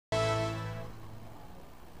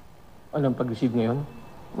Alam, pag-receive ngayon,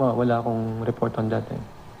 wala akong report on that.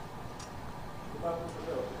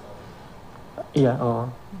 Yeah,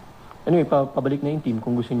 oo. Anyway, pabalik na yung team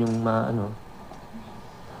kung gusto nyong maano.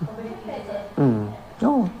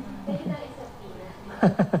 No.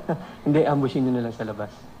 Hindi, ambushin nyo na lang sa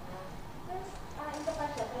labas.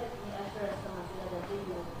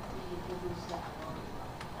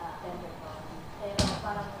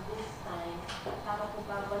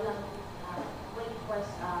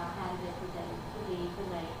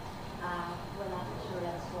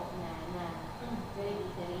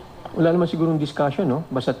 Wala naman sigurong discussion, no?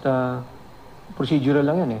 Basta't procedural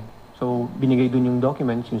lang yan eh. So, binigay dun yung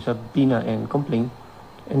documents, yung subpoena and complaint,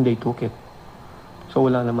 and they took it. So,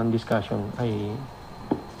 wala naman discussion, I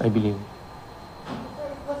believe. So,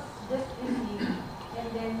 it was just received, and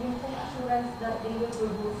then yung assurance that they will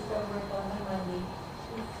produce Pemberton on Monday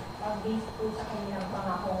is based po sa kanilang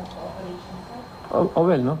pangakong cooperation, sir? Oh,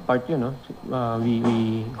 well, no? Part yun, no?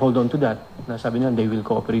 We hold on to that. Nasabi na, they will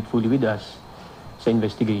cooperate fully with us sa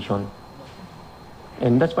investigation.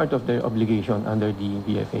 And that's part of their obligation under the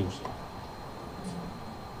BFA.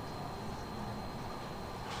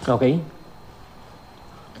 Okay?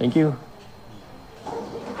 Thank you.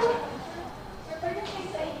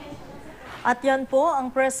 At yan po ang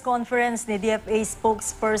press conference ni DFA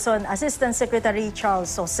spokesperson Assistant Secretary Charles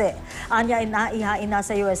Jose. Anya inaihain na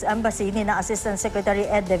sa US Embassy ni na Assistant Secretary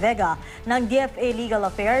Ed De Vega ng DFA Legal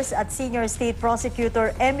Affairs at Senior State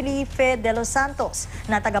Prosecutor Emily Fe de los Santos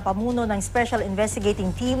na tagapamuno ng Special Investigating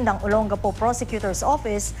Team ng Olongapo Prosecutor's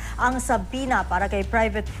Office ang subpoena para kay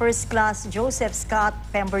Private First Class Joseph Scott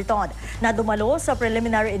Pemberton na dumalo sa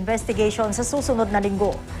preliminary investigation sa susunod na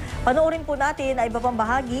linggo. Panoorin po natin ay iba pang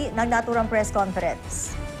bahagi ng naturang press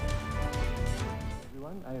conference.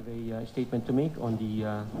 Everyone, I have a statement to make on the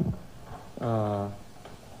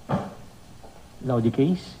Laude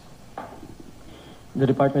case. The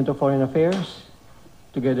Department of Foreign Affairs,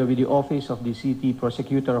 together with the Office of the City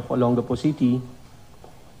Prosecutor of Olongapo City,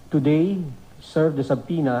 today served the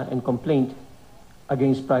subpoena and complaint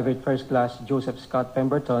against Private First Class Joseph Scott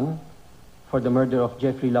Pemberton for the murder of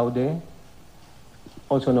Jeffrey Laude,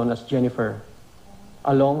 also known as Jennifer,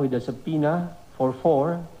 along with the subpoena for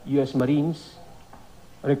 4 U.S. Marines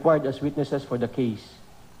required as witnesses for the case.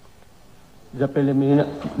 The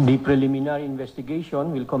preliminary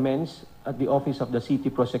investigation will commence at the Office of the City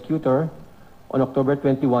Prosecutor on October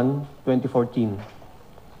 21, 2014.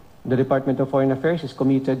 The Department of Foreign Affairs is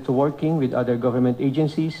committed to working with other government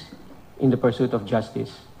agencies in the pursuit of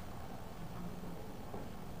justice.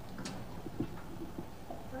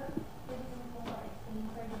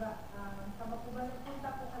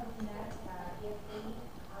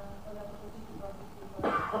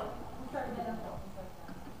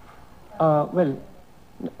 Well,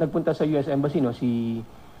 nagpunta sa US Embassy, no, si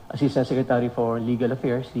Assistant Secretary for Legal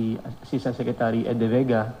Affairs, si Assistant Secretary Ed De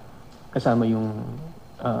Vega, kasama yung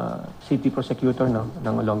City Prosecutor, no,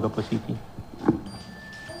 ng Olongapo City.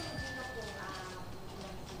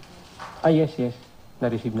 Yes,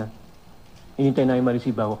 na-receive na. Hinintay na yung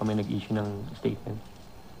ma-receive bago kami nag-issue ng statement.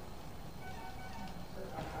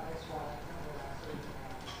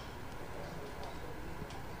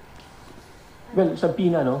 Well,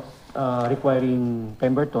 subpoena, no, requiring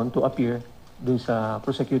Pemberton to appear dun sa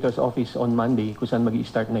prosecutor's office on Monday kung saan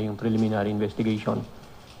mag-i-start na yung preliminary investigation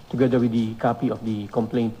together with the copy of the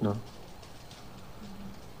complaint, no.